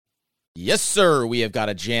Yes, sir. We have got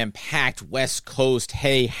a jam-packed West Coast,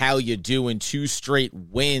 hey, how you doing? 2 straight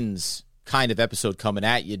wins kind of episode coming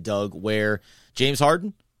at you, Doug, where James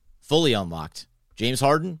Harden, fully unlocked. James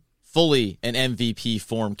Harden, fully an MVP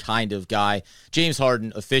form kind of guy. James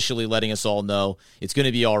Harden officially letting us all know it's going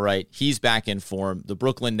to be all right. He's back in form. The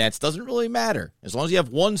Brooklyn Nets doesn't really matter. As long as you have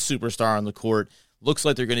one superstar on the court, looks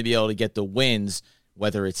like they're going to be able to get the wins,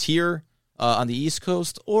 whether it's here on the East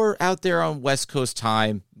Coast or out there on West Coast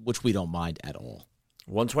time, which we don't mind at all.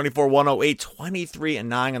 124-108,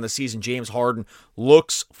 23-9 on the season. James Harden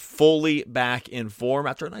looks fully back in form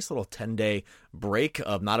after a nice little 10-day break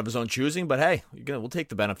of not of his own choosing. But hey, we'll take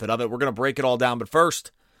the benefit of it. We're going to break it all down. But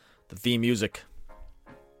first, the theme music.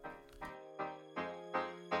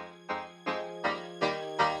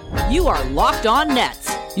 You are Locked On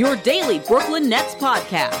Nets, your daily Brooklyn Nets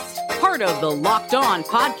podcast. Part of the Locked On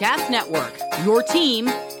Podcast Network, your team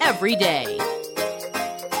every day.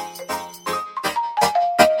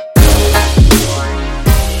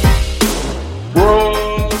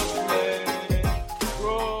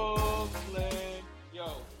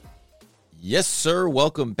 Yes, sir.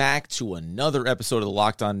 Welcome back to another episode of the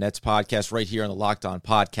Locked On Nets podcast right here on the Locked On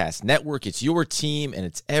Podcast Network. It's your team, and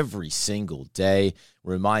it's every single day.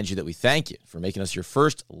 Remind you that we thank you for making us your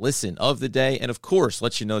first listen of the day. And, of course,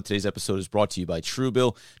 let you know today's episode is brought to you by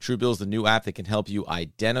Truebill. Truebill is the new app that can help you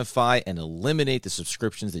identify and eliminate the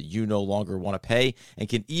subscriptions that you no longer want to pay and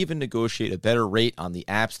can even negotiate a better rate on the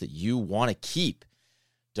apps that you want to keep.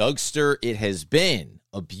 Dougster, it has been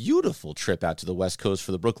a beautiful trip out to the West Coast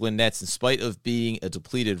for the Brooklyn Nets. In spite of being a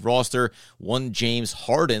depleted roster, one James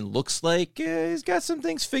Harden looks like he's got some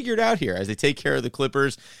things figured out here as they take care of the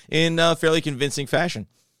Clippers in fairly convincing fashion.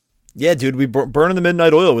 Yeah, dude, we burning the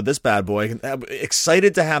midnight oil with this bad boy.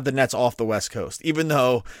 Excited to have the Nets off the West Coast, even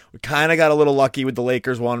though we kind of got a little lucky with the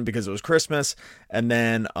Lakers one because it was Christmas, and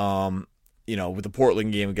then with the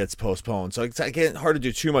Portland game, it gets postponed. So it's hard to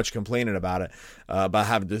do too much complaining about it, about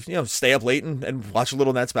having to, stay up late and watch a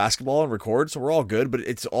little Nets basketball and record. So we're all good, but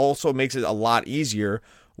it also makes it a lot easier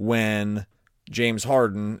when James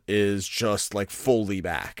Harden is just like fully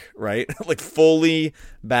back, right? Like fully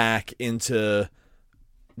back into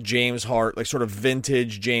James Harden, like sort of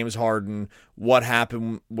vintage James Harden. What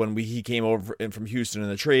happened when he came over from Houston in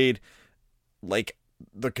the trade, like,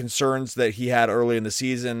 the concerns that he had early in the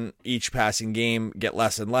season, each passing game get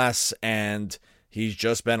less and less, and he's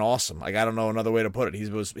just been awesome. Like, I don't know another way to put it. He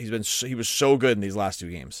was so good in these last 2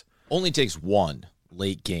 games. Only takes one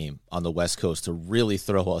late game on the West Coast to really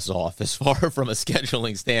throw us off as far from a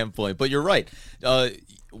scheduling standpoint. But you're right.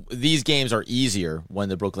 These games are easier when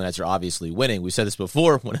the Brooklyn Nets are obviously winning. We said this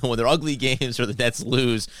before, when they're ugly games or the Nets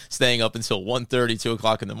lose, staying up until 1:30, 2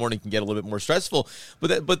 o'clock in the morning can get a little bit more stressful.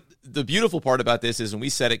 But the beautiful part about this is, and we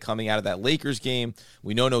said it coming out of that Lakers game,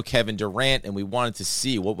 we know no Kevin Durant, and we wanted to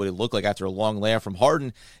see what would it look like after a long layoff from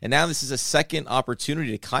Harden. And now this is a second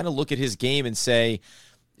opportunity to kind of look at his game and say,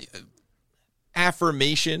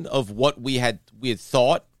 affirmation of what we had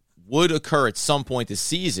thought would occur at some point this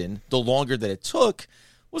season. The longer that it took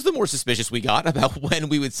was the more suspicious we got about when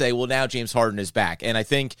we would say, well, now James Harden is back. And I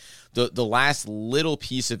think the last little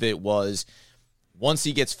piece of it was once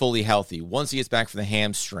he gets fully healthy, once he gets back from the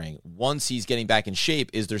hamstring, once he's getting back in shape,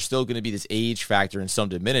 is there still going to be this age factor and some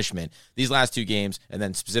diminishment? These last 2 games, and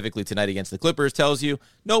then specifically tonight against the Clippers, tells you,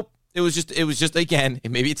 nope, it was just again,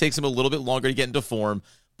 maybe it takes him a little bit longer to get into form,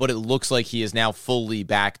 but it looks like he is now fully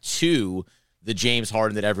back to the James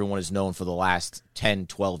Harden that everyone has known for the last 10,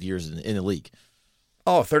 12 years in the league.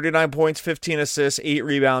 Oh, 39 points, 15 assists, 8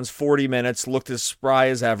 rebounds, 40 minutes, looked as spry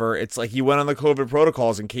as ever. It's like he went on the COVID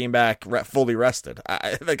protocols and came back fully rested.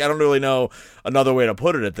 I don't really know another way to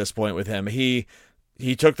put it at this point with him. He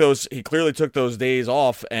clearly took those days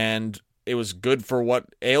off, and it was good for what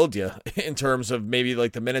ailed you in terms of maybe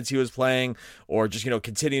like the minutes he was playing, or just,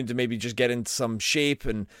 continuing to maybe just get in some shape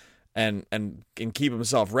and keep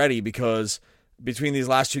himself ready, because between these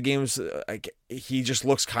last 2 games, he just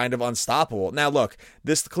looks kind of unstoppable. Now, look,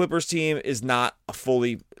 this Clippers team is not a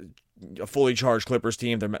fully charged Clippers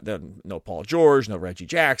team. They're no Paul George, no Reggie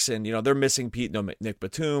Jackson. They're missing Pete, no Nick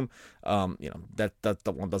Batum. That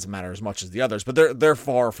one doesn't matter as much as the others, but they're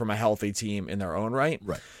far from a healthy team in their own right.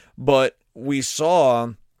 Right. But we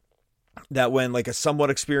saw that when like a somewhat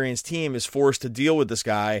experienced team is forced to deal with this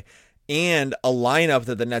guy, and a lineup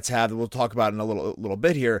that the Nets have that we'll talk about in a little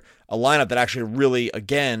bit here, a lineup that actually really,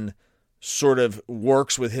 again, sort of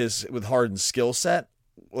works with Harden's skill set,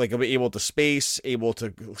 like able to space, able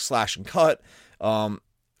to slash and cut.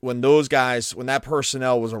 When that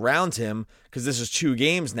personnel was around him, because this is 2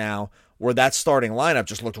 games now where that starting lineup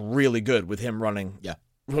just looked really good with him running. Yeah.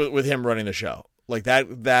 With him running the show. Like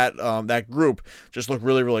that group just looked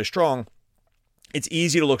really, really strong. It's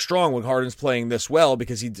easy to look strong when Harden's playing this well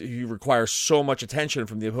because he requires so much attention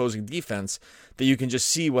from the opposing defense that you can just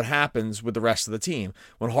see what happens with the rest of the team.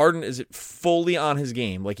 When Harden is fully on his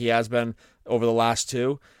game, like he has been over the last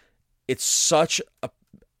two, it's such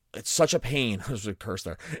a pain. There's a curse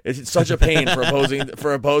there. It's such a pain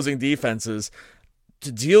for opposing defenses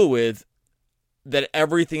to deal with, that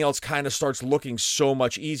everything else kind of starts looking so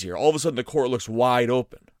much easier. All of a sudden, the court looks wide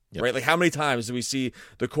open. Yep. Right? Like, how many times do we see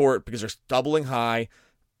the court, because they're doubling high,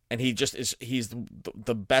 and he's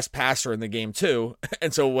the best passer in the game too,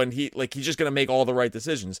 and so when he's just going to make all the right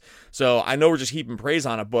decisions. So I know we're just heaping praise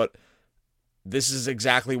on it, but this is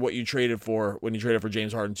exactly what you traded for when you traded for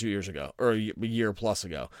James Harden 2 years ago, or a year plus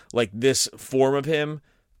ago. Like, this form of him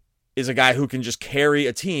is a guy who can just carry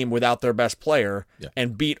a team without their best player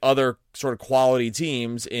and beat other sort of quality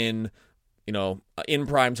teams in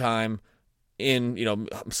prime time, in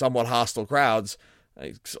somewhat hostile crowds,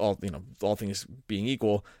 all things being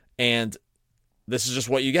equal. And this is just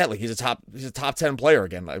what you get. Like, he's a top 10 player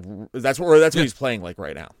again. Like, that's what he's playing like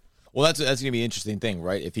right now. Well, that's going to be an interesting thing,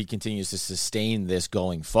 right? If he continues to sustain this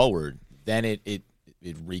going forward, then it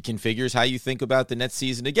reconfigures how you think about the Nets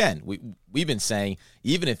season again. We've been saying,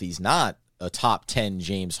 even if he's not a top 10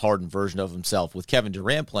 James Harden version of himself, with Kevin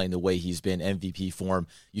Durant playing the way he's been, MVP form,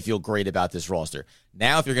 you feel great about this roster.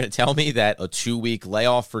 Now, if you're going to tell me that a 2-week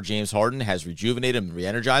layoff for James Harden has rejuvenated him and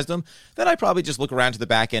re-energized him, then I'd probably just look around to the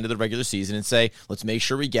back end of the regular season and say, let's make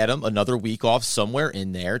sure we get him another week off somewhere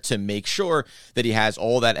in there to make sure that he has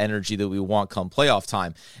all that energy that we want come playoff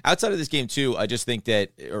time. Outside of this game, too, I just think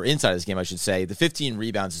that, or inside of this game, I should say, the 15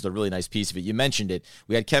 rebounds is a really nice piece of it. You mentioned it.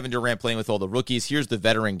 We had Kevin Durant playing with all the rookies. Here's the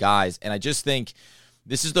veteran guys, and I just think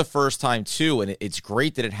this is the first time, too, and it's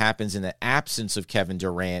great that it happens in the absence of Kevin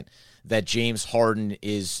Durant, that James Harden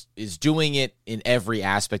is doing it in every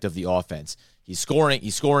aspect of the offense. He's scoring,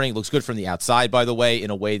 looks good from the outside, by the way, in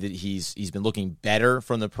a way that he's been looking better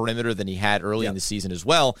from the perimeter than he had early in the season as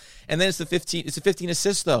well. And then it's a 15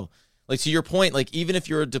 assists, though. Like, to your point, like, even if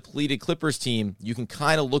you're a depleted Clippers team, you can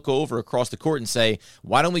kind of look over across the court and say,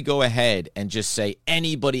 why don't we go ahead and just say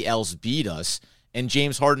anybody else beat us? And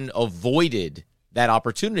James Harden avoided that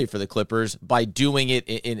opportunity for the Clippers by doing it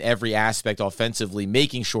in every aspect offensively,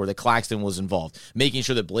 making sure that Claxton was involved, making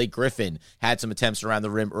sure that Blake Griffin had some attempts around the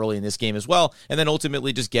rim early in this game as well, and then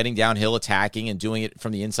ultimately just getting downhill, attacking, and doing it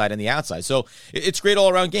from the inside and the outside. So it's a great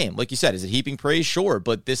all-around game. Like you said, is it heaping praise? Sure,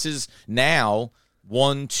 but this is now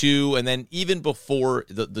 1, 2, and then even before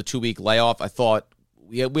the 2-week layoff, I thought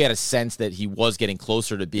we had a sense that he was getting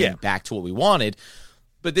closer to being back to what we wanted.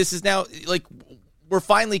 But this is now, like, we're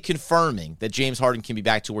finally confirming that James Harden can be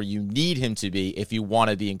back to where you need him to be if you want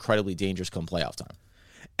to be incredibly dangerous come playoff time.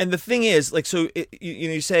 And the thing is, like, so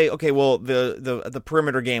you say, okay, well, the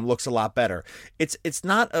perimeter game looks a lot better. It's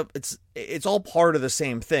all part of the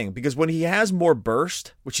same thing, because when he has more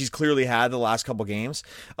burst, which he's clearly had the last couple games,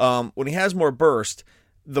 when he has more burst,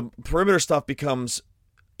 the perimeter stuff becomes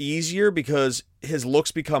easier because his looks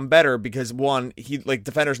become better, because one,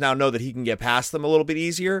 defenders now know that he can get past them a little bit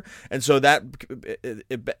easier, and so that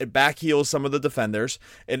it back heels some of the defenders,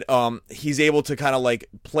 and he's able to kind of like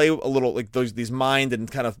play a little like these mind and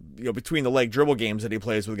kind of between the leg dribble games that he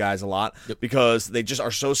plays with guys a lot, because they just are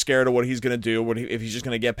so scared of what he's going to do if he's just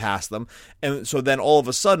going to get past them. And so then all of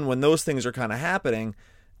a sudden, when those things are kind of happening,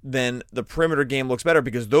 then the perimeter game looks better,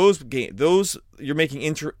 because those you're making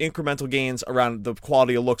incremental gains around the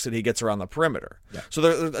quality of looks that he gets around the perimeter. Yeah.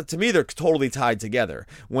 So to me, they're totally tied together.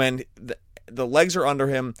 When the legs are under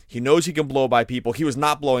him, he knows he can blow by people. He was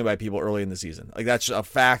not blowing by people early in the season. Like, that's a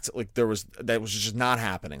fact. Like, that was just not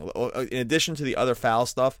happening. In addition to the other foul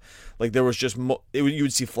stuff, like, there was just you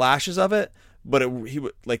would see flashes of it. But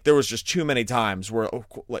there was just too many times where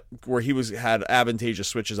he had advantageous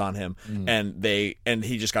switches on him, and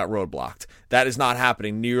he just got roadblocked. That is not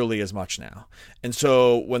happening nearly as much now. And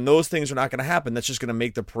so when those things are not going to happen, that's just going to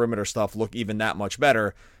make the perimeter stuff look even that much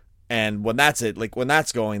better. And when that's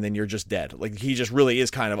going, then you're just dead. Like, he just really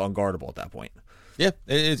is kind of unguardable at that point. Yeah,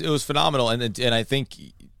 it was phenomenal, and I think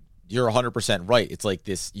you're 100% right. It's like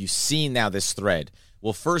this. You've seen now this thread.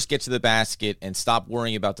 We'll first get to the basket and stop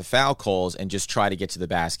worrying about the foul calls and just try to get to the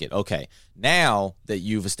basket. Okay, now that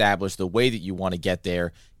you've established the way that you want to get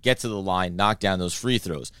there, get to the line, knock down those free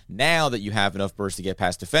throws. Now that you have enough burst to get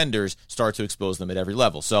past defenders, start to expose them at every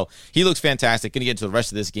level. So he looks fantastic. Going to get into the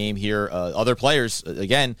rest of this game here. Other players,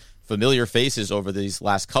 again, familiar faces over these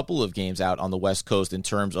last couple of games out on the West Coast in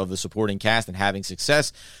terms of the supporting cast and having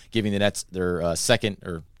success, giving the Nets their second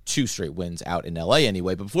or 2 straight wins out in LA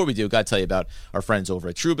anyway. But before we do, got to tell you about our friends over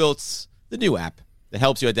at Truebill. It's the new app that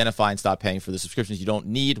helps you identify and stop paying for the subscriptions you don't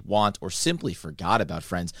need, want, or simply forgot about,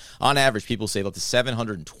 friends. On average, people save up to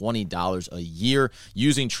 $720 a year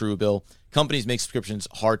using Truebill. Companies make subscriptions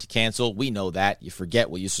hard to cancel. We know that. You forget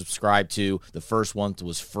what you subscribed to. The first one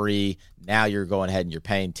was free. Now you're going ahead and you're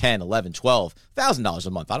paying $10, $11, $12, $1,000 a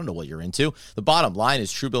month. I don't know what you're into. The bottom line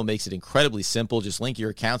is Truebill makes it incredibly simple. Just link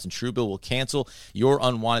your accounts and Truebill will cancel your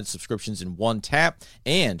unwanted subscriptions in one tap.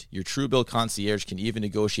 And your Truebill concierge can even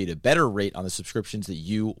negotiate a better rate on the subscriptions that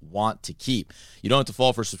you want to keep. You don't have to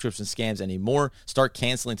fall for subscription scams anymore. Start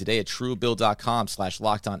canceling today at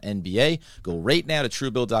Truebill.com/LockedOnNBA. Go right now to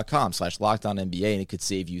Truebill.com/LockedOnNBA, and it could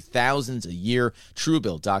save you thousands a year.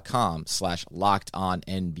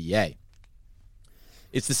 Truebill.com/LockedOnNBA.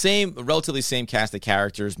 It's the same, relatively same cast of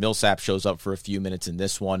characters. Millsap shows up for a few minutes in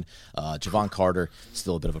this one. Javon Carter,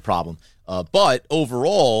 still a bit of a problem. But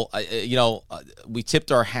overall, we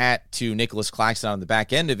tipped our hat to Nicholas Claxton on the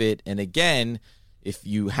back end of it. And again, if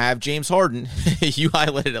you have James Harden, you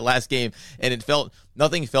highlighted it last game, and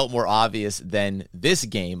nothing felt more obvious than this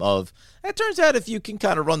game of, it turns out if you can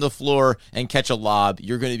kind of run the floor and catch a lob,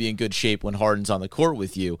 you're going to be in good shape when Harden's on the court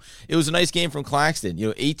with you. It was a nice game from Claxton.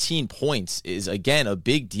 18 points is, again, a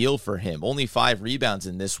big deal for him. Only 5 rebounds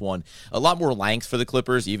in this one. A lot more length for the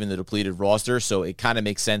Clippers, even the depleted roster, so it kind of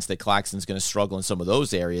makes sense that Claxton's going to struggle in some of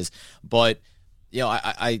those areas. But,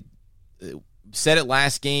 I said it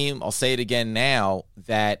last game, I'll say it again now,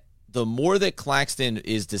 that the more that Claxton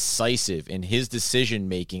is decisive in his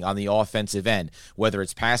decision-making on the offensive end, whether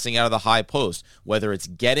it's passing out of the high post, whether it's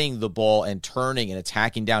getting the ball and turning and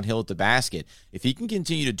attacking downhill at the basket, if he can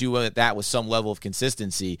continue to do that with some level of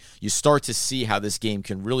consistency, you start to see how this game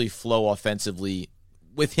can really flow offensively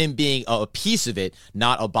with him being a piece of it,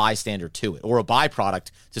 not a bystander to it, or a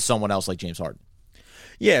byproduct to someone else like James Harden.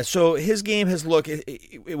 Yeah, so his game has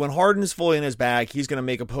when Harden is fully in his bag, he's going to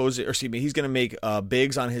make he's going to make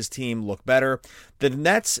bigs on his team look better. The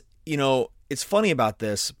Nets, it's funny about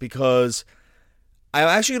this because I'm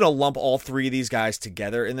actually going to lump all 3 of these guys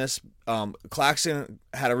together in this. Claxton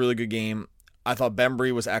had a really good game. I thought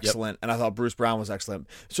Bembry was excellent, and I thought Bruce Brown was excellent.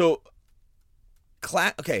 So,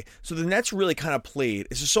 so the Nets really kind of played.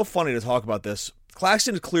 It's just so funny to talk about this.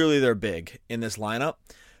 Claxton is clearly their big in this lineup.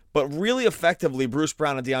 But really effectively, Bruce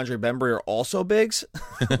Brown and DeAndre Bembry are also bigs.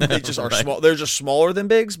 They just are small. They're just smaller than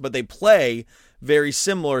bigs, but they play very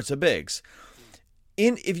similar to bigs.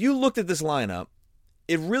 If you looked at this lineup,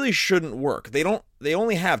 it really shouldn't work. They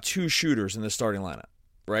only have 2 shooters in the starting lineup,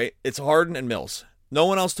 right? It's Harden and Mills. No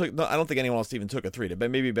one else took. No, I don't think anyone else even took a 3.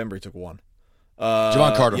 Maybe Bembry took 1.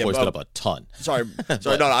 Javon Carter hoisted up a ton. Sorry. No.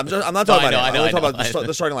 I'm not talking about it. I'm talking about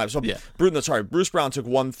the starting lineup. So, Bruce Brown took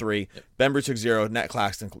 1 3. Yep. Bembry took 0. Nat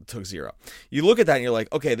Claxton took 0. You look at that and you're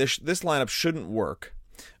like, okay, this lineup shouldn't work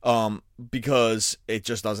because it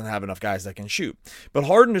just doesn't have enough guys that can shoot. But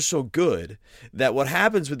Harden is so good that what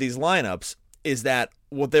happens with these lineups is that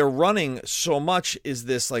what they're running so much is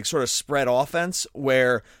this sort of spread offense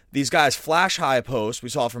where these guys flash high post. We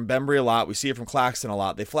saw it from Bembry a lot. We see it from Claxton a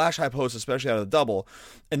lot. They flash high post, especially out of the double,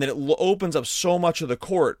 and then it opens up so much of the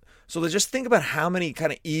court. So just think about how many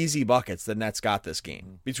kind of easy buckets the Nets got this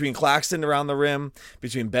game. Between Claxton around the rim,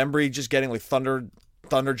 between Bembry just getting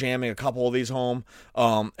thunder jamming a couple of these home,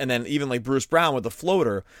 and then even Bruce Brown with the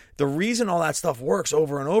floater. The reason all that stuff works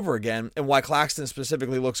over and over again, and why Claxton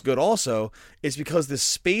specifically looks good also, is because the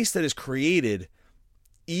space that is created,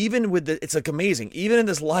 even with it's amazing, even in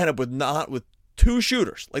this lineup with 2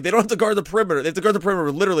 shooters. They don't have to guard the perimeter. They have to guard the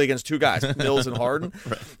perimeter literally against 2 guys, Mills and Harden,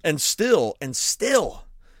 right. and still.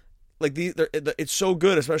 It's so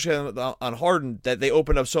good, especially on Harden, that they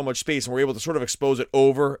opened up so much space and were able to sort of expose it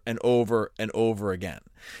over and over and over again.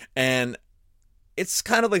 And it's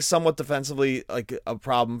kind of somewhat defensively a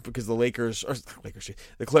problem because the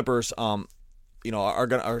Clippers,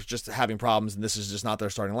 are just having problems, and this is just not their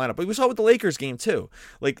starting lineup. But we saw it with the Lakers game too.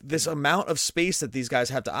 This amount of space that these guys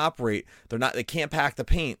have to operate, they can't pack the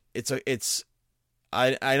paint.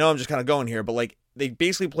 I know I'm just kind of going here, but they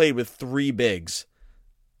basically played with 3 bigs.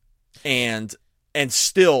 And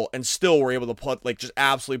still were able to put just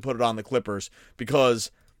absolutely put it on the Clippers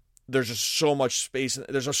because there's just so much space.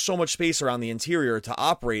 There's just so much space around the interior to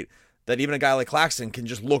operate that even a guy like Claxton can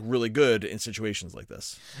just look really good in situations like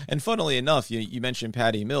this. And funnily enough, you mentioned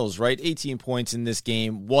Patty Mills, right? 18 points in this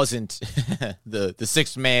game wasn't the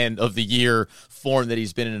 6th man of the year form that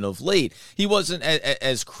he's been in of late. He wasn't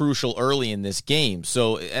as crucial early in this game.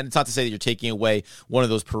 So, and it's not to say that you're taking away one of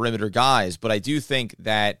those perimeter guys, but I do think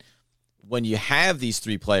that when you have these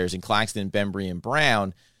 3 players in Claxton, Bembry, and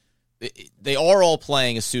Brown, they are all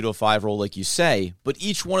playing a pseudo 5 role, like you say, but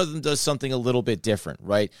each one of them does something a little bit different,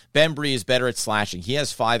 right? Bembry is better at slashing. He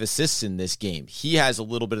has 5 assists in this game. He has a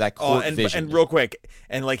little bit of that court vision. And real quick,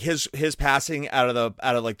 and like his passing out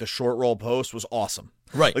of like the short roll post was awesome.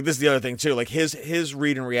 Right. Like this is the other thing too. Like his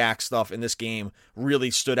read and react stuff in this game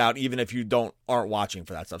really stood out, even if you aren't watching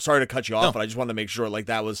for that stuff. Sorry to cut you off, but I just wanted to make sure like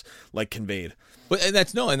that was like conveyed. But and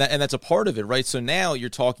that's a part of it, right? So now you're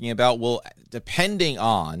talking about, well, depending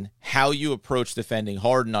on how you approach defending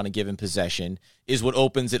Harden on a given possession is what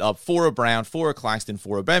opens it up for a Brown, for a Claxton,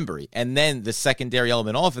 for a Bembry. And then the secondary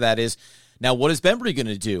element off of that is, now, what is Bembry going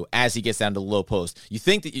to do as he gets down to the low post? You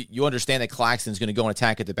think that you understand that Claxton's going to go and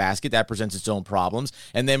attack at the basket. That presents its own problems.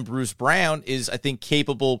 And then Bruce Brown is, I think,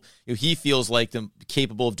 capable. He feels like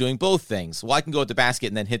capable of doing both things. Well, I can go at the basket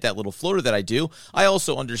and then hit that little floater that I do. I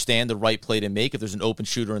also understand the right play to make if there's an open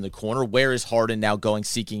shooter in the corner. Where is Harden now going,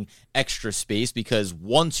 seeking extra space? Because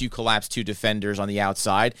once you collapse 2 defenders on the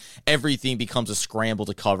outside, everything becomes a scramble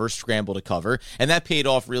to cover. And that paid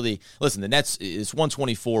off really. Listen, the Nets is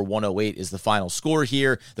 124-108 is the final score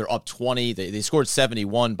here. They're up 20. They scored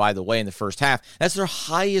 71, by the way, in the first half. That's their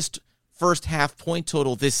highest first half point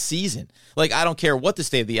total this season. Like, I don't care what the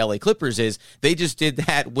state of the LA Clippers is. They just did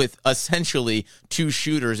that with essentially 2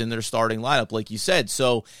 shooters in their starting lineup, like you said.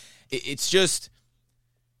 So it's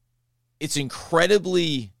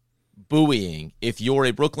incredibly buoying if you're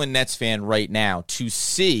a Brooklyn Nets fan right now to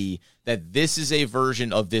see that this is a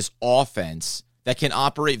version of this offense that can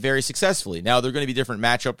operate very successfully. Now, there are going to be different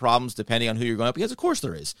matchup problems depending on who you're going up against. Of course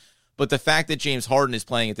there is. But the fact that James Harden is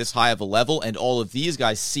playing at this high of a level and all of these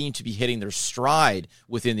guys seem to be hitting their stride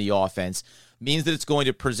within the offense means that it's going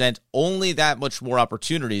to present only that much more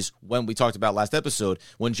opportunities when we talked about last episode,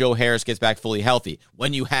 when Joe Harris gets back fully healthy,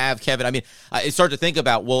 when you have Kevin. I mean, I start to think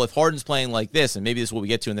about, well, if Harden's playing like this, and maybe this is what we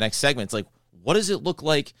get to in the next segment, it's like, what does it look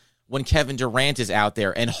like when Kevin Durant is out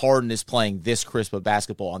there and Harden is playing this crisp of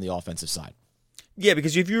basketball on the offensive side? Yeah,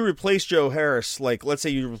 because if you replace Joe Harris, like let's say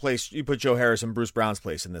you put Joe Harris in Bruce Brown's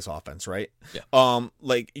place in this offense, right? Yeah.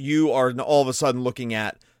 Like you are all of a sudden looking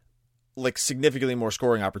at like significantly more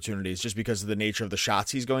scoring opportunities just because of the nature of the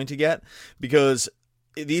shots he's going to get. Because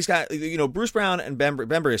these guys, you know, Bruce Brown and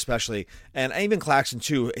Bembry especially, and even Claxton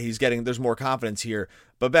too, there's more confidence here.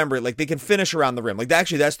 But Bembry, like they can finish around the rim. Like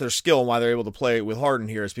actually that's their skill and why they're able to play with Harden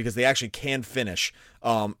here is because they actually can finish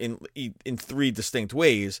in 3 distinct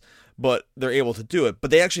ways, but they're able to do it.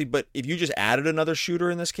 But if you just added another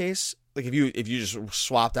shooter in this case, like if you just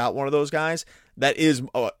swapped out one of those guys, that is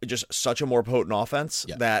just such a more potent offense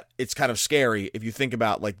that it's kind of scary if you think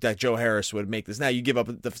about like that Joe Harris would make this. Now you give up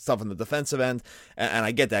the stuff on the defensive end, and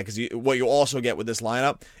I get that because what you also get with this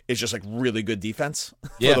lineup is just like really good defense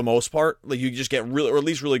for the most part. Like you just get really, or at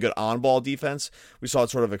least really good on-ball defense. We saw it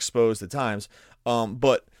sort of exposed at times,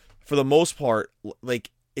 but for the most part, like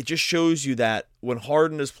it just shows you that when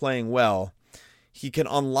Harden is playing well, he can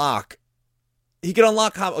unlock. Okay,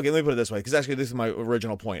 let me put it this way, because actually this is my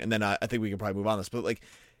original point, and then I think we can probably move on this. But like,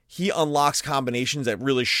 he unlocks combinations that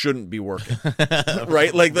really shouldn't be working,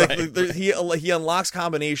 right? Like he unlocks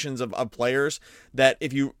combinations of players that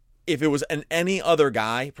if it was any other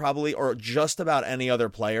guy, probably, or just about any other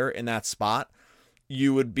player in that spot,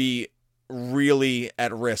 you would be really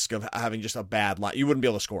at risk of having just a bad line. You wouldn't be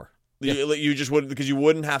able to score. You just wouldn't, because you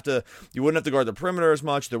wouldn't have to guard the perimeter as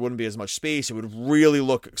much. There wouldn't be as much space. It would really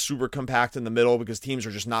look super compact in the middle because teams are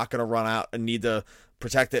just not going to run out and need to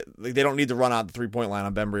protect it. Like, they don't need to run out the 3-point line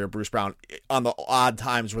on Bembry or Bruce Brown on the odd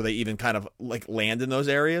times where they even kind of like land in those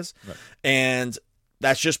areas. Right. And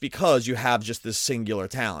that's just because you have just this singular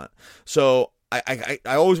talent. So I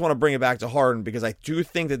always want to bring it back to Harden because I do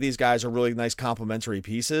think that these guys are really nice complementary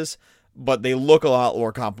pieces, but they look a lot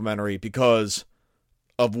more complementary because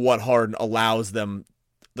of what Harden allows them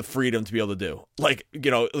the freedom to be able to do. Like,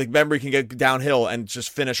 you know, like Bembry can get downhill and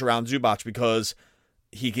just finish around Zubac because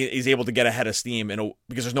he's able to get ahead of steam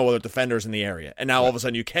because there's no other defenders in the area. And now all of a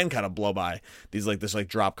sudden you can kind of blow by this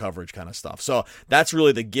drop coverage kind of stuff. So that's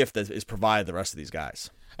really the gift that is provided the rest of these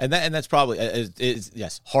guys. And that's probably,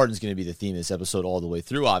 yes, Harden's going to be the theme of this episode all the way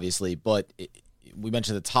through, obviously. But we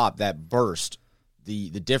mentioned at the top, that burst, the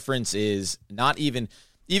difference is not even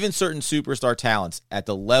certain superstar talents at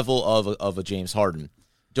the level of a James Harden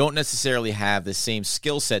don't necessarily have the same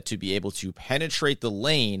skill set to be able to penetrate the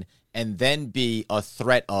lane and then be a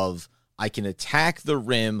threat of, I can attack the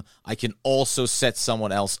rim. I can also set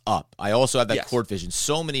someone else up. I also have that court vision.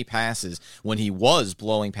 So many passes when he was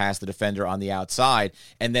blowing past the defender on the outside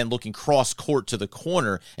and then looking cross court to the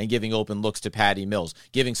corner and giving open looks to Patty Mills,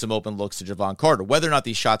 giving some open looks to Javon Carter. Whether or not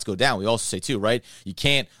these shots go down, we also say too, right? You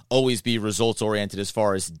can't always be results oriented as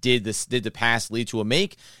far as did the pass lead to a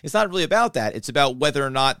make. It's not really about that. It's about whether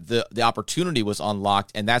or not the opportunity was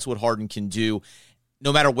unlocked, and that's what Harden can do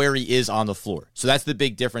no matter where he is on the floor. So that's the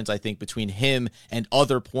big difference, I think, between him and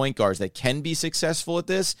other point guards that can be successful at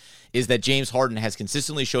this, is that James Harden has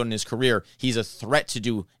consistently shown in his career he's a threat to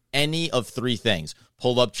do any of three things: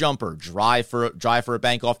 pull-up jumper, drive for a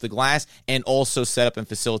bank off the glass, and also set up and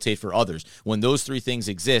facilitate for others. When those three things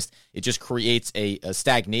exist, it just creates a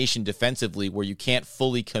stagnation defensively where you can't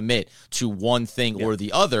fully commit to one thing or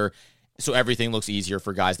the other, so everything looks easier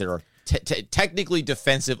for guys that are technically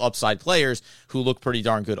defensive upside players who look pretty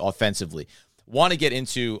darn good offensively. Want to get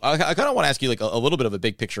into, I kind of want to ask you like a little bit of a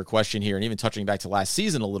big picture question here, and even touching back to last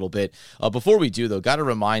season a little bit. Before we do, though, got to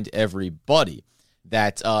remind everybody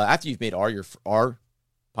that after you've made our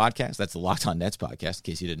podcast, that's the Locked On Nets podcast,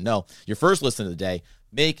 in case you didn't know, your first listen of the day,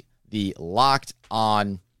 make the Locked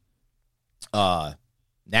On Now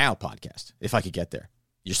podcast, if I could get there.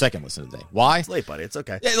 Your second listen of the day. Why? It's late, buddy. It's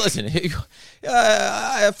okay. Yeah, listen,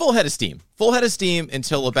 full head of steam. Full head of steam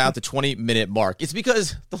until about the 20-minute mark. It's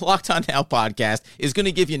because the Locked On Now podcast is going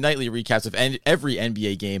to give you nightly recaps of every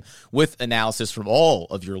NBA game with analysis from all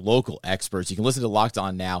of your local experts. You can listen to Locked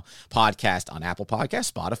On Now podcast on Apple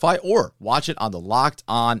Podcasts, Spotify, or watch it on the Locked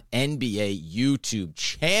On NBA YouTube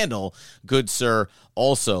channel. Good sir.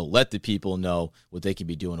 Also, let the people know what they can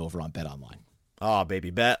be doing over on BetOnline. Oh,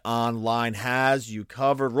 baby, BetOnline has you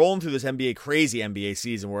covered. Rolling through this crazy NBA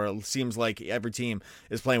season where it seems like every team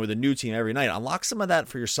is playing with a new team every night. Unlock some of that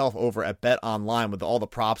for yourself over at BetOnline with all the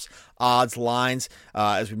props, odds, lines.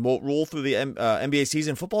 As we roll through the NBA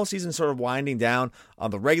season, football season sort of winding down on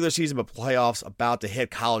the regular season, but playoffs about to hit.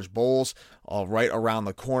 College bowls right around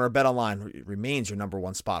the corner. BetOnline remains your number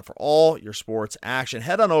one spot for all your sports action.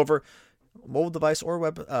 Head on over. Mobile device or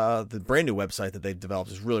the brand new website that they've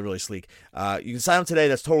developed is really, really sleek. You can sign up today.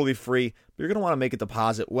 That's totally free. But you're going to want to make a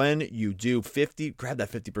deposit when you do. Grab that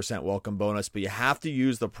 50% welcome bonus, but you have to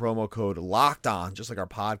use the promo code LOCKEDON, just like our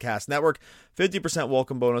podcast network. 50%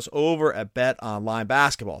 welcome bonus over at BetOnline.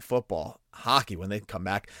 Basketball, football, hockey when they come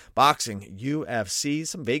back, boxing, UFC,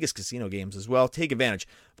 some Vegas casino games as well. Take advantage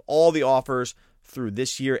of all the offers through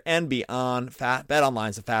this year and beyond. BetOnline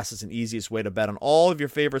is the fastest and easiest way to bet on all of your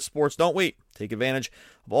favorite sports. Don't wait. Take advantage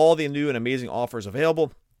of all the new and amazing offers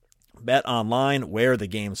available. BetOnline, where the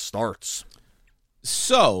game starts.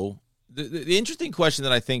 So, the interesting question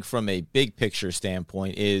that I think from a big picture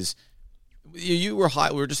standpoint is, we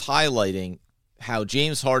were just highlighting how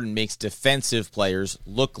James Harden makes defensive players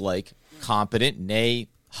look like competent, nay,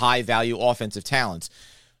 high-value offensive talents.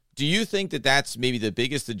 Do you think that that's maybe the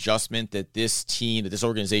biggest adjustment that this team, that this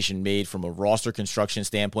organization made from a roster construction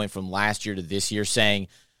standpoint from last year to this year, saying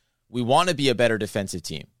we want to be a better defensive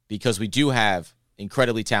team because we do have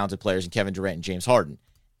incredibly talented players in Kevin Durant and James Harden?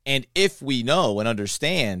 And if we know and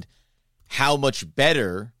understand how much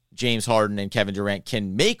better James Harden and Kevin Durant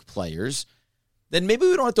can make players, then maybe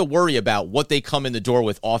we don't have to worry about what they come in the door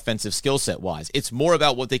with offensive skill set wise. It's more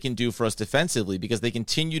about what they can do for us defensively, because they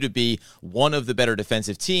continue to be one of the better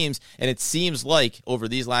defensive teams. And it seems like over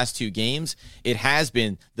these last two games, it has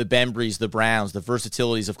been the Bembry's, the Browns, the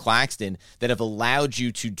versatilities of Claxton that have allowed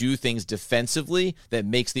you to do things defensively that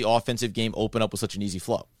makes the offensive game open up with such an easy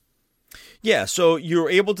flow. Yeah, so you're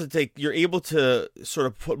able to sort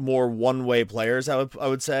of put more one-way players, I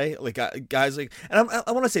would say, like guys like, and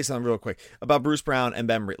I want to say something real quick about Bruce Brown and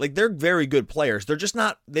Bembry. Like, they're very good players. They're just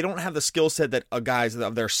not, they don't have the skill set that guys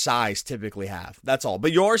of their size typically have. That's all.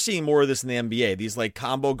 But you are seeing more of this in the NBA. These like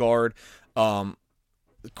combo guard,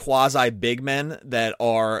 quasi big men that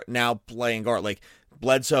are now playing guard. Like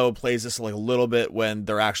Bledsoe plays this like a little bit when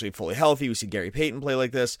they're actually fully healthy. We see Gary Payton play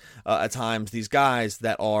like this at times. These guys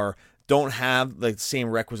that don't have the same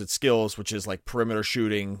requisite skills, which is like perimeter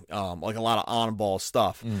shooting, like a lot of on-ball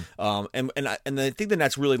stuff. And I think the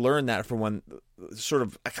Nets really learned that from when sort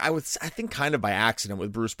of, I think kind of by accident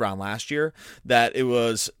with Bruce Brown last year, that it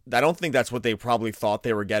was, I don't think that's what they probably thought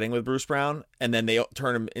they were getting with Bruce Brown. And then they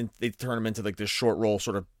turn him into like this short roll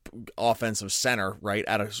sort of offensive center, right,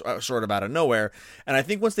 sort of out of nowhere. And I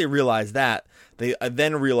think once they realized that, they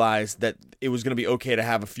then realized that it was going to be okay to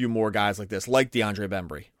have a few more guys like this, like DeAndre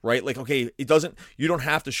Bembry, right? Like, okay, you don't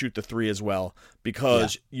have to shoot the three as well,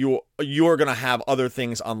 because you're going to have other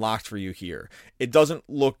things unlocked for you here. It doesn't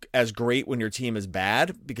look as great when your team is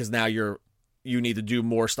bad, because now you're you need to do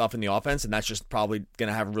more stuff in the offense, and that's just probably going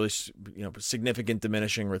to have really significant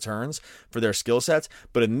diminishing returns for their skill sets.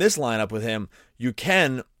 But in this lineup with him, you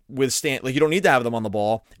can withstand, like, you don't need to have them on the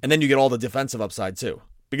ball, and then you get all the defensive upside too.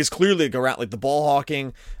 Because clearly, around, like, the ball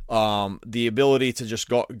hawking, the ability to just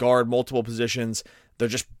guard multiple positions, they're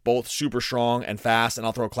just both super strong and fast, and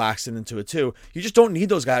I'll throw Claxton into it too. You just don't need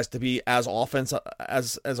those guys to be as awesome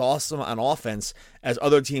on offense as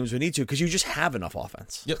other teams would need to, because you just have enough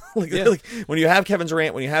offense. Yep. Like, when you have Kevin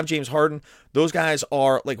Durant, when you have James Harden, those guys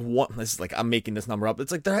are like one. This is like, I'm making this number up.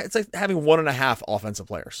 It's like having 1.5 offensive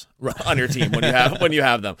players on your team when you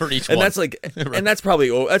have them for each and one. That's like, right. And that's probably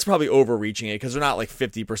overreaching it, because they're not like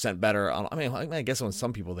 50% better. I guess on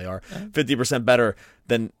some people they are 50% better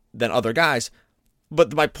than other guys.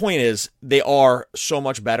 But my point is, they are so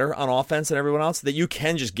much better on offense than everyone else that you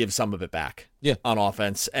can just give some of it back on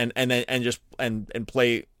offense and then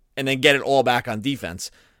play, and then get it all back on defense.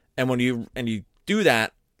 And when you do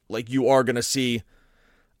that, like, you are going to see,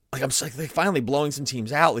 like, I'm like, they finally blowing some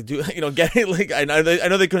teams out. Like, getting, like, I know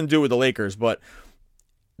they couldn't do it with the Lakers, but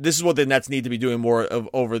this is what the Nets need to be doing more of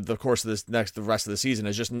over the course of the rest of the season,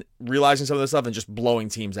 is just realizing some of this stuff and just blowing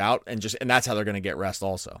teams out, and that's how they're going to get rest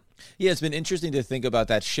also. Yeah, it's been interesting to think about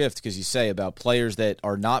that shift, because you say about players that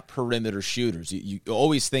are not perimeter shooters. You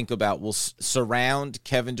always think about, we'll surround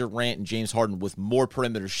Kevin Durant and James Harden with more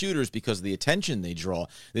perimeter shooters because of the attention they draw.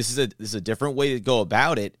 This is a different way to go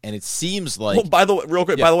about it, and it seems like. Well, by the way, real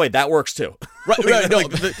quick, by the way, that works too. Right. No,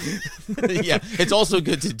 yeah, it's also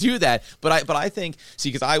good to do that. But I think,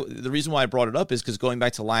 because the reason why I brought it up is because going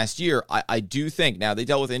back to last year, I do think, now they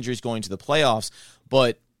dealt with injuries going to the playoffs,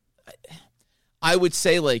 but I would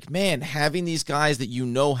say, like, man, having these guys that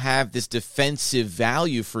have this defensive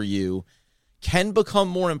value for you can become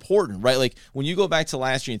more important, right? Like, when you go back to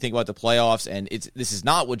last year and think about the playoffs, and this is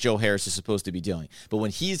not what Joe Harris is supposed to be doing, but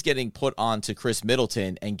when he's getting put onto Chris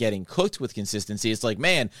Middleton and getting cooked with consistency, it's like,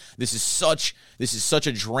 man, this is such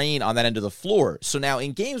a drain on that end of the floor. So now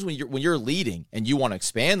in games when you're leading and you want to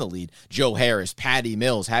expand the lead, Joe Harris, Patty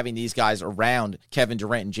Mills, having these guys around Kevin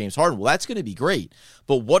Durant and James Harden, well, that's going to be great.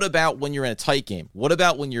 But what about when you're in a tight game? What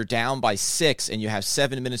about when you're down by 6 and you have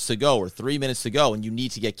 7 minutes to go or 3 minutes to go and you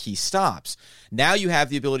need to get key stops? Now you have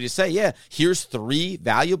the ability to say, yeah, here's 3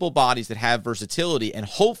 valuable bodies that have versatility and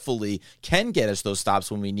hopefully can get us those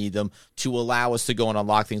stops when we need them to allow us to go and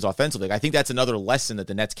unlock things offensively. I think that's another lesson that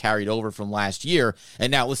the Nets carried over from last year.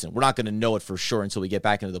 And now, listen, we're not going to know it for sure until we get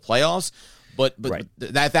back into the playoffs, but right.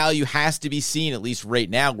 That value has to be seen, at least right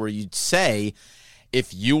now, where you'd say,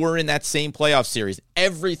 if you were in that same playoff series,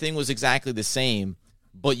 everything was exactly the same,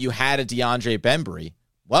 but you had a DeAndre Bembry,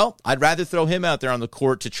 well, I'd rather throw him out there on the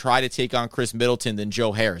court to try to take on Chris Middleton than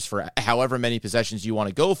Joe Harris for however many possessions you want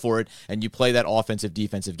to go for it, and you play that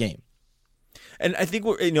offensive-defensive game. And I think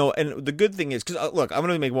and the good thing is, because look, I'm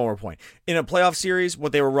going to make one more point. In a playoff series,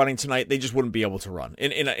 what they were running tonight, they just wouldn't be able to run.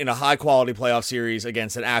 In a high quality playoff series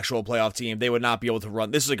against an actual playoff team, they would not be able to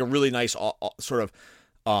run. This is like a really nice sort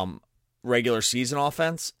of regular season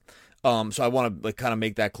offense. So I want to kind of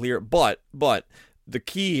make that clear. But the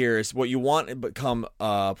key here is what you want to become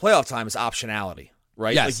playoff time is optionality,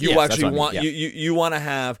 right? Yes, like you actually want you want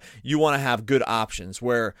to have good options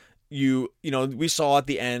where we saw at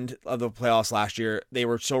the end of the playoffs last year, they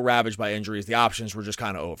were so ravaged by injuries, the options were just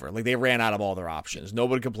kind of over. Like, they ran out of all their options.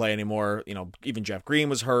 Nobody could play anymore. Even Jeff Green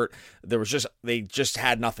was hurt. They just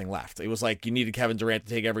had nothing left. It was like you needed Kevin Durant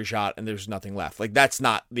to take every shot, and there's nothing left. Like,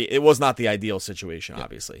 it was not the ideal situation,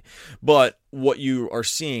 obviously. But what you are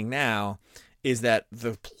seeing now is that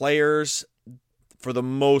the players, for the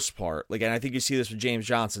most part, and I think you see this with James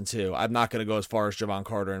Johnson too. I'm not going to go as far as Javon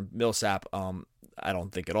Carter and Millsap. I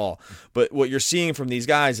don't think at all. But what you're seeing from these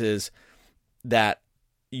guys is that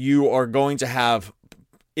you are going to have,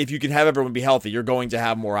 if you can have everyone be healthy, you're going to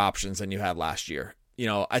have more options than you had last year.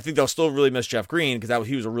 I think they'll still really miss Jeff Green because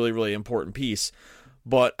he was a really, really important piece.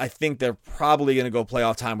 But I think they're probably going to go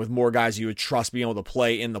playoff time with more guys you would trust being able to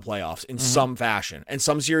play in the playoffs in some fashion. And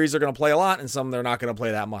some series they're going to play a lot, and some they're not going to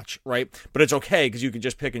play that much, right? But it's okay because you can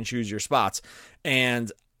just pick and choose your spots.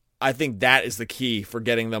 And I think that is the key for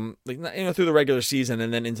getting them through the regular season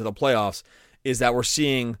and then into the playoffs, is that we're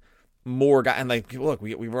seeing more guys. And look,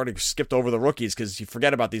 we've already skipped over the rookies because you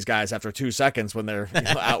forget about these guys after 2 seconds when they're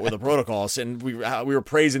out with the protocols. And we were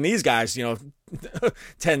praising these guys,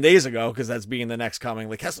 10 days ago because that's being the next coming.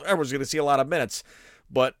 Like, Kessler Edwards is going to see a lot of minutes,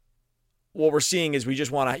 but what we're seeing is you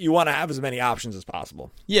want to have as many options as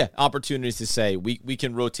possible. Yeah, opportunities to say we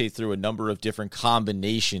can rotate through a number of different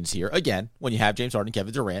combinations here. Again, when you have James Harden,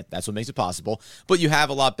 Kevin Durant, that's what makes it possible. But you have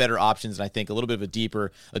a lot better options, and I think a little bit of a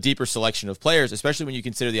deeper selection of players, especially when you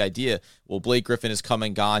consider the idea, well, Blake Griffin has come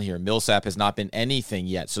and gone here. Millsap has not been anything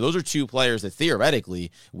yet. So those are two players that theoretically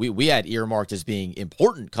we had earmarked as being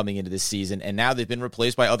important coming into this season, and now they've been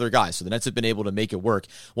replaced by other guys. So the Nets have been able to make it work.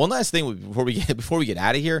 One last thing before we get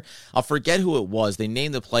out of here, I'll forget who it was. They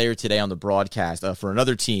named the player today on the broadcast for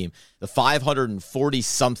another team, the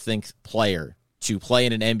 540-something player to play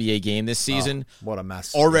in an NBA game this season. Oh, what a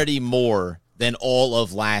mess. Already more than all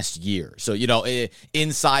of last year. So,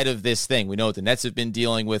 inside of this thing, we know what the Nets have been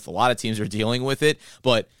dealing with. A lot of teams are dealing with it,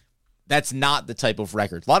 but that's not the type of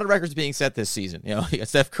record. A lot of records being set this season. You got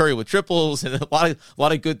Steph Curry with triples and a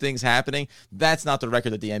lot of good things happening. That's not the record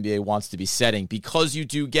that the NBA wants to be setting, because you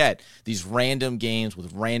do get these random games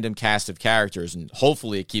with random cast of characters, and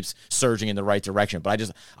hopefully it keeps surging in the right direction.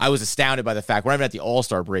 But I was astounded by the fact we're not even at the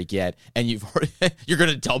All-Star break yet, and you're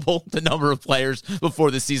going to double the number of players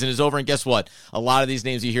before the season is over. And guess what? A lot of these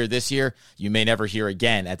names you hear this year, you may never hear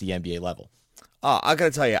again at the NBA level. I got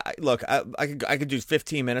to tell you, look, I could do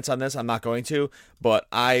 15 minutes on this. I'm not going to, but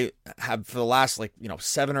I have for the last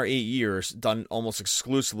 7 or 8 years done almost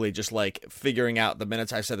exclusively just figuring out the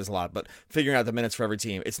minutes. I've said this a lot, but figuring out the minutes for every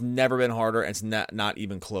team. It's never been harder, and it's not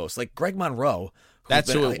even close. Like Greg Monroe.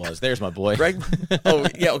 That's who it was. There's my boy. Greg. Oh,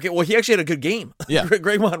 yeah. Okay. Well, he actually had a good game. Yeah.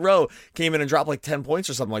 Greg Monroe came in and dropped 10 points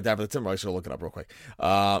or something like that for the Timberwolves. So look it up real quick.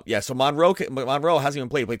 Yeah. So Monroe hasn't even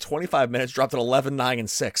played. He played 25 minutes, dropped an 11, 9, and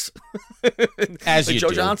 6. As you Joe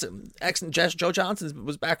do. Johnson. Joe Johnson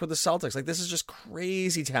was back with the Celtics. This is just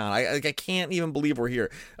crazy town. I can't even believe we're here.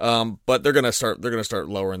 But they're gonna start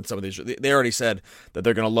lowering some of these. They already said that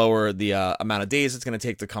they're gonna lower the amount of days it's gonna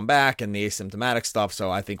take to come back and the asymptomatic stuff. So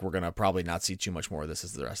I think we're gonna probably not see too much more of this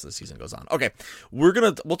as the rest of the season goes on. Okay, we'll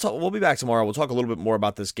be back tomorrow. We'll talk a little bit more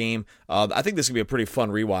about this game. I think this could be a pretty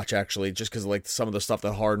fun rewatch actually, just because some of the stuff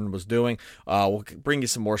that Harden was doing. We'll bring you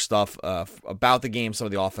some more stuff about the game, some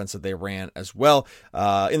of the offense that they ran as well.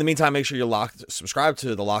 In the meantime, make sure you subscribe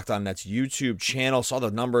to the Locked On Nets YouTube channel. Saw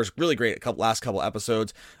the numbers, really great. Last couple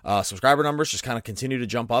episodes, subscriber numbers just kind of continue to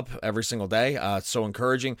jump up every single day. It's so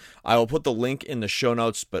encouraging. I will put the link in the show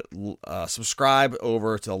notes, but subscribe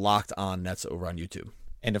over to Locked On Nets over on YouTube.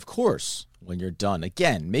 And of course, when you're done,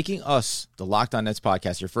 again, making us, the Locked On Nets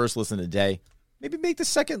podcast, your first listen of the day, maybe make the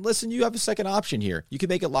second listen. You have a second option here. You can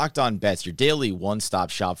make it Locked On Bets, your daily one-stop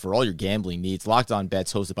shop for all your gambling needs. Locked On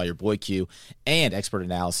Bets, hosted by your boy Q, and expert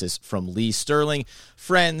analysis from Lee Sterling.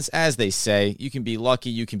 Friends, as they say, you can be lucky,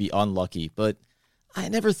 you can be unlucky, but I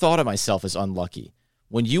never thought of myself as unlucky.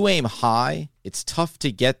 When you aim high, it's tough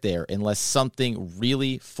to get there unless something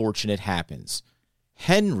really fortunate happens.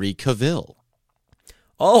 Henry Cavill.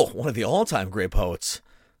 Oh, one of the all-time great poets.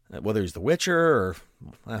 Whether he's The Witcher or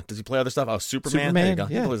does he play other stuff? Oh, Superman. There you go.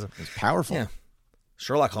 Yeah, it's powerful. Yeah.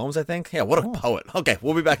 Sherlock Holmes, I think. Yeah, what a poet. Okay,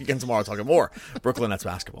 we'll be back again tomorrow talking more Brooklyn Nets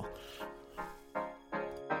basketball.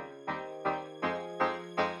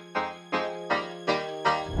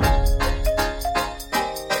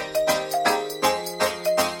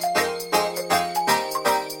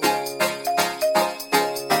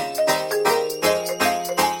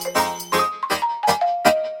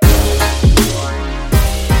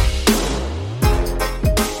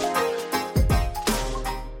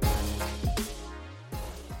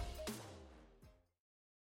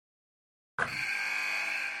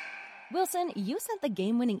 Wilson, you sent the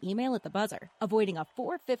game-winning email at the buzzer, avoiding a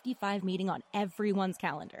 4:55 meeting on everyone's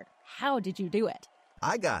calendar. How did you do it?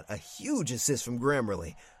 I got a huge assist from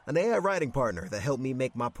Grammarly, an AI writing partner that helped me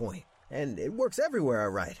make my point. And it works everywhere I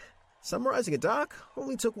write. Summarizing a doc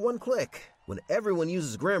only took one click. When everyone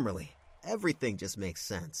uses Grammarly, everything just makes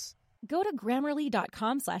sense. Go to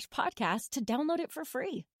Grammarly.com/podcast to download it for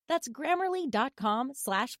free. That's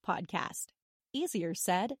Grammarly.com/podcast. Easier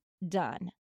said, done.